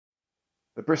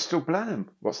The Bristol Blenheim,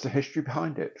 what's the history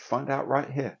behind it? Find out right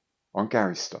here on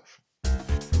Gary's Stuff.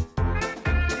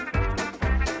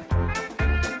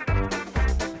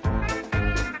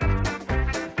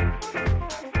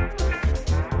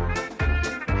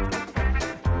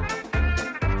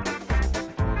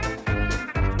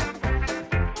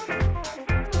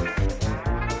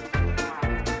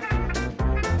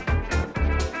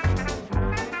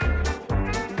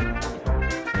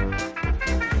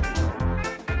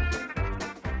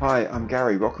 Hi, I'm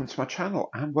Gary. Welcome to my channel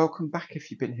and welcome back if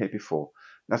you've been here before.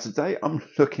 Now today I'm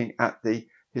looking at the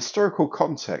historical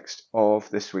context of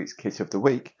this week's kit of the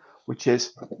week, which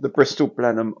is the Bristol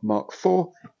Blenheim Mark IV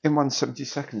in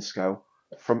 1/72 scale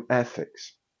from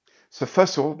Airfix. So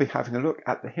first of all, we'll be having a look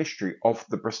at the history of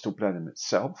the Bristol Blenheim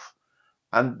itself,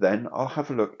 and then I'll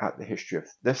have a look at the history of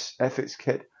this Airfix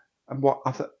kit and what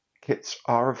other kits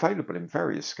are available in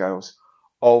various scales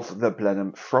of the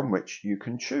Blenheim from which you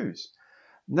can choose.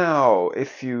 Now,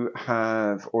 if you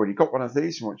have already got one of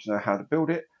these and want to know how to build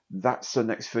it, that's the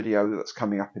next video that's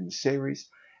coming up in the series.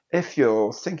 If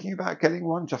you're thinking about getting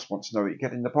one, just want to know what you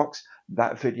get in the box,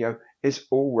 that video is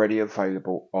already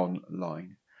available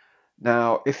online.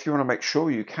 Now, if you want to make sure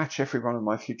you catch every one of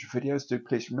my future videos, do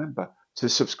please remember to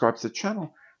subscribe to the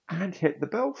channel and hit the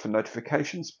bell for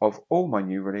notifications of all my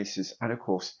new releases. And of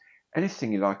course,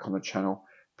 anything you like on the channel,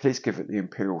 please give it the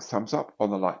imperial thumbs up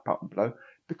on the like button below,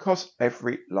 because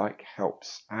every like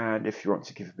helps. And if you want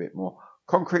to give a bit more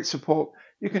concrete support,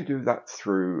 you can do that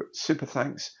through super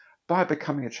thanks, by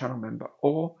becoming a channel member,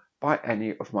 or by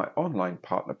any of my online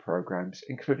partner programs,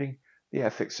 including the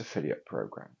Airfix affiliate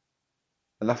program.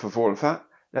 Enough of all of that,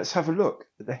 let's have a look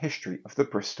at the history of the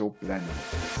Bristol Blenheim.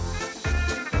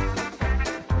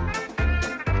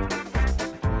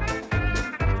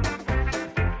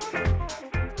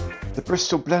 The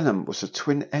Bristol Blenheim was a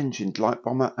twin-engined light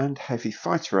bomber and heavy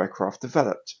fighter aircraft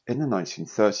developed in the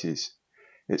 1930s.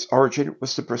 Its origin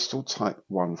was the Bristol Type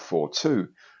 142,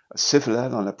 a civil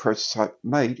airliner prototype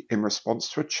made in response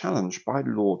to a challenge by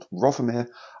Lord Rothermere,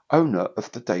 owner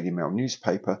of the Daily Mail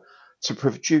newspaper, to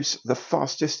produce the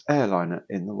fastest airliner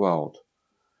in the world.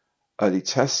 Early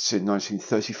tests in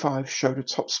 1935 showed a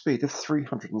top speed of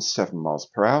 307 miles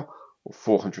per hour, or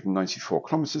 494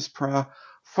 kilometers per hour,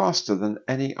 faster than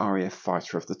any RAF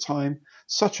fighter of the time,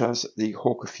 such as the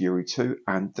Hawker Fury II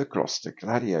and the Gloucester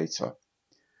Gladiator.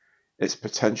 Its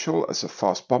potential as a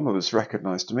fast bomber was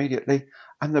recognised immediately,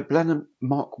 and the Blenheim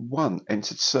Mark I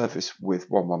entered service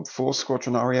with 114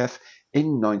 Squadron RAF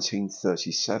in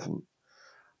 1937.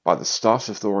 By the start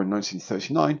of the war in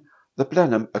 1939, the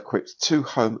Blenheim equipped 2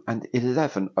 home and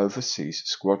 11 overseas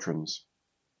squadrons.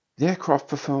 The aircraft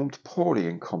performed poorly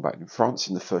in combat in France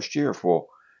in the first year of war,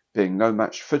 being no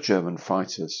match for German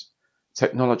fighters.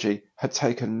 Technology had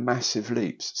taken massive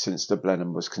leaps since the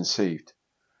Blenheim was conceived.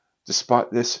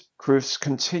 Despite this, crews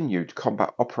continued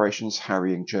combat operations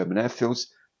harrying German airfields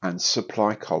and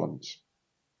supply columns.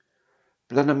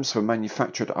 Blenheims were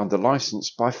manufactured under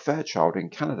license by Fairchild in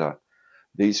Canada.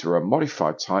 These were a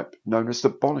modified type known as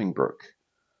the Bolingbroke.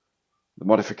 The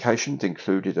modification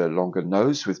included a longer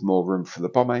nose with more room for the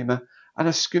bomb aimer and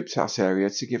a scooped out area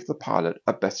to give the pilot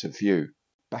a better view.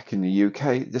 Back in the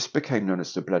UK, this became known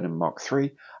as the Blenheim Mark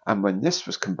III, and when this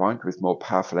was combined with more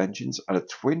powerful engines and a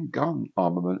twin gun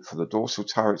armament for the dorsal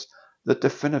turret, the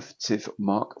definitive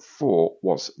Mark IV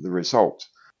was the result.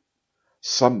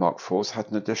 Some Mark IVs had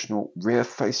an additional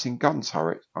rear-facing gun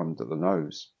turret under the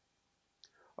nose.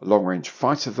 A long-range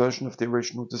fighter version of the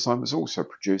original design was also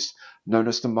produced, known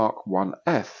as the Mark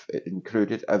IF. It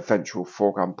included a ventral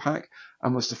 4-gun pack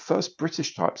and was the first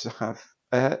British type to have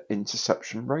air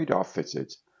interception radar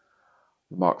fitted.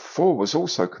 The Mark IV was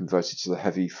also converted to the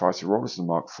heavy fighter role as the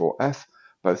Mark IVF,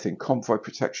 both in convoy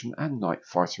protection and night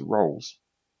fighter roles.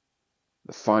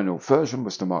 The final version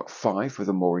was the Mark V with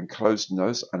a more enclosed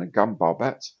nose and a gun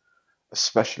barbette. A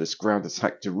specialist ground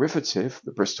attack derivative,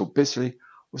 the Bristol Bisley,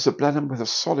 was a Blenheim with a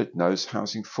solid nose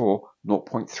housing 4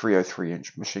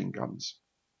 0.303-inch machine guns.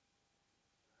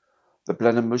 The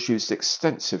Blenheim was used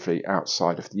extensively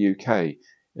outside of the UK.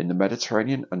 In the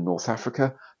Mediterranean and North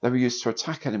Africa, they were used to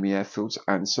attack enemy airfields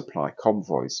and supply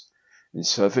convoys. In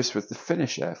service with the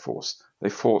Finnish Air Force, they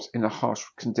fought in the harsh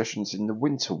conditions in the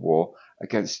Winter War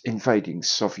against invading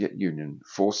Soviet Union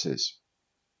forces.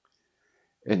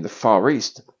 In the Far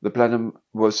East, the Blenheim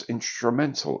was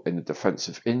instrumental in the defence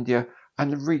of India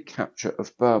and the recapture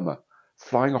of Burma,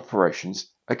 flying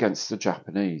operations against the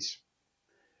Japanese.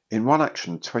 In one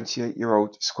action,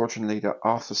 28-year-old squadron leader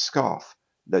Arthur Scarfe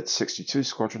led 62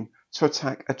 Squadron to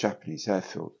attack a Japanese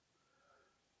airfield.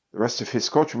 The rest of his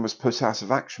squadron was put out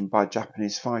of action by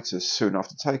Japanese fighters soon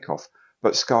after takeoff,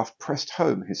 but Scarfe pressed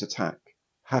home his attack.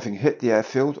 Having hit the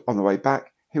airfield on the way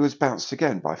back, he was bounced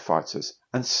again by fighters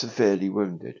and severely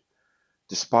wounded.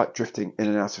 Despite drifting in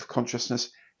and out of consciousness,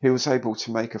 he was able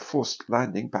to make a forced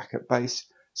landing back at base,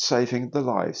 saving the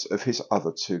lives of his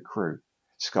other two crew.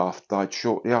 Scarfe died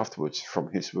shortly afterwards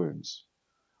from his wounds.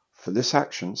 For this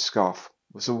action, Scarfe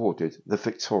was awarded the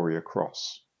Victoria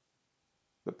Cross.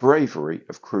 The bravery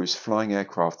of crews flying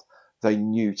aircraft they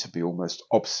knew to be almost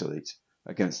obsolete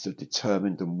against a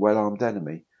determined and well-armed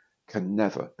enemy can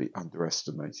never be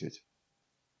underestimated.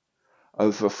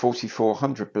 Over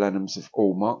 4,400 Blenheims of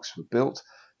all marks were built.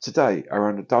 Today,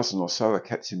 around a dozen or so are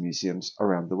kept in museums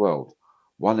around the world.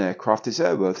 One aircraft is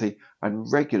airworthy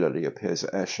and regularly appears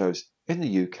at air shows in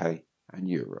the UK and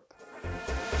Europe.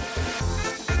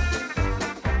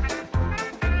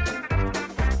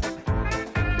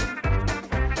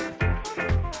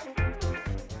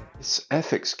 This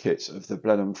FX kit of the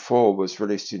Blenheim 4 was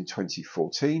released in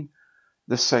 2014,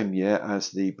 the same year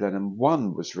as the Blenheim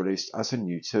 1 was released as a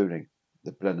new tooling.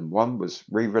 The Blenheim 1 was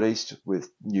re-released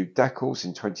with new decals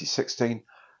in 2016,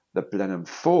 the Blenheim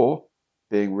 4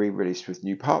 being re-released with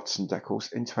new parts and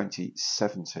decals in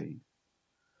 2017.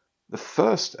 The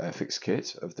first FX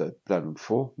kit of the Blenheim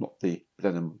 4, not the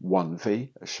Blenheim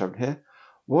 1V as shown here,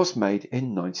 was made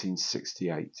in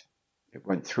 1968. It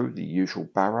went through the usual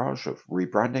barrage of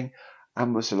rebranding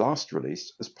and was last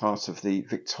released as part of the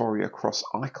Victoria Cross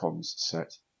Icons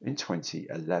set in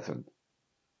 2011.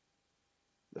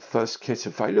 The first kit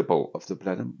available of the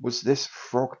Blenheim was this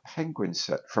Frog Penguin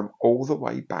set from all the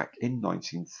way back in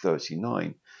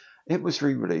 1939. It was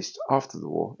re-released after the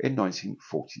war in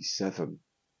 1947.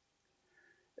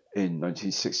 In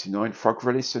 1969, Frog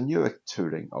released a newer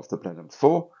tooling of the Blenheim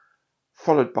 4,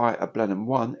 followed by a Blenheim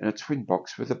 1 in a twin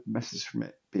box with a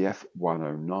Messerschmitt Bf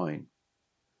 109.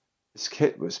 This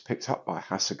kit was picked up by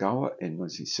Hasegawa in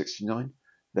 1969,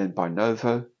 then by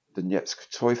Novo, the Niepce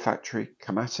Toy Factory,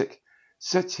 Kamatic,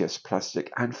 ZTS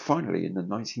Plastic, and finally in the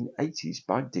 1980s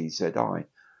by DZI,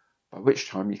 by which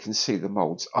time you can see the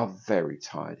moulds are very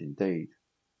tired indeed.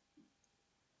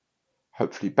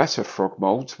 Hopefully better Frog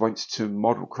moulds went to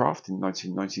Modelcraft in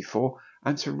 1994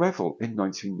 and to Revell in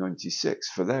 1996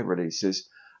 for their releases,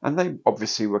 and they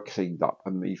obviously were cleaned up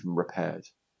and even repaired.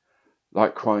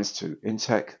 Likewise to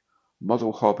Intech,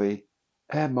 Model Hobby,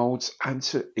 Air Moulds, and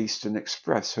to Eastern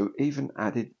Express, who even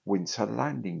added winter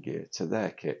landing gear to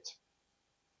their kit.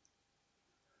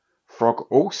 Frog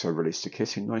also released a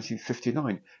kit in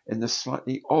 1959 in the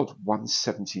slightly odd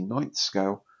 1/79th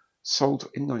scale, sold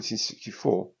in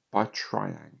 1964 by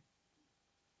Triang.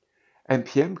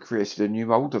 MPM created a new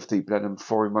mould of the Blenheim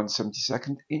 4 in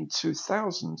 1/72 in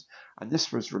 2000, and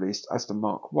this was released as the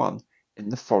Mark I in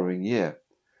the following year.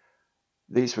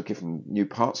 These were given new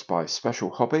parts by Special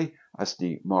Hobby as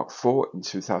the Mark IV in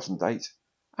 2008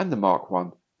 and the Mark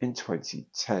I in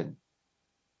 2010.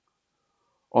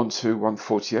 On to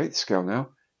 1/48th scale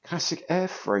now. Classic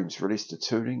Airframes released a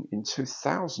tooling in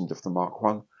 2000 of the Mark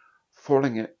I,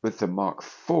 following it with the Mark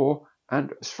IV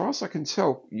and, as far as I can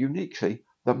tell, uniquely,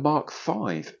 the Mark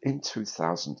V in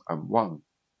 2001.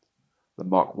 The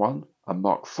Mark I and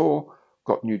Mark IV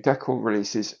got new decal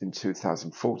releases in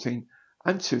 2014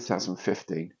 and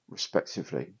 2015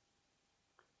 respectively.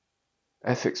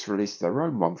 FX released their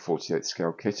own 1/48th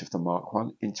scale kit of the Mark I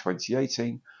in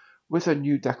 2018 with a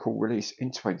new decal release in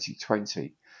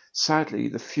 2020. Sadly,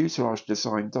 the fuselage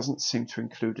design doesn't seem to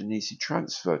include an easy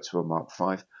transfer to a Mark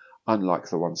V, unlike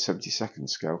the 1/72nd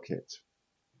scale kit.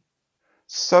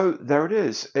 So there it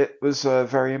is. It was a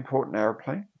very important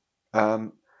aeroplane.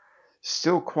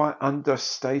 Still quite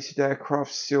understated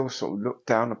aircraft, still sort of looked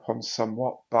down upon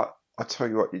somewhat, but I tell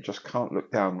you what, you just can't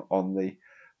look down on the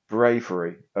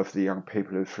bravery of the young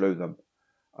people who flew them.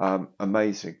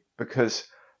 Amazing, because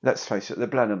let's face it, the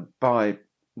Blenheim by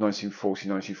 1940,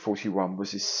 1941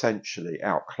 was essentially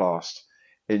outclassed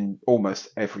in almost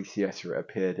every theatre it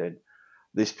appeared in.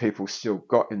 These people still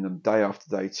got in them day after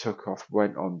day, took off,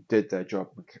 went on, did their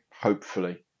job, and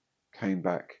hopefully came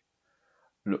back.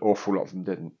 An awful lot of them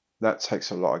didn't. That takes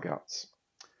a lot of guts.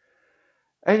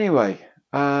 Anyway,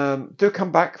 do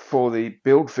come back for the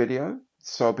build video.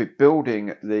 So I'll be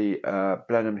building the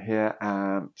Blenheim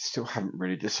here. Still haven't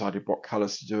really decided what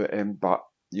colours to do it in, but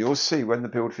you'll see when the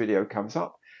build video comes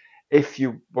up. If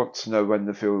you want to know when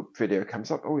the build video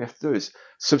comes up, all you have to do is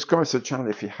subscribe to the channel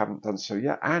if you haven't done so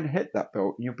yet, and hit that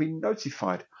bell, and you'll be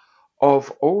notified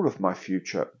of all of my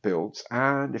future builds.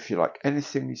 And if you like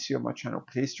anything you see on my channel,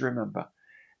 please do remember,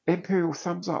 Imperial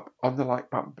thumbs up on the like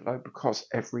button below, because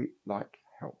every like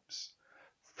helps.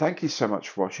 Thank you so much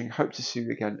for watching. Hope to see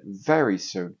you again very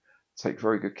soon. Take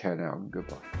very good care now, and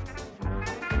goodbye.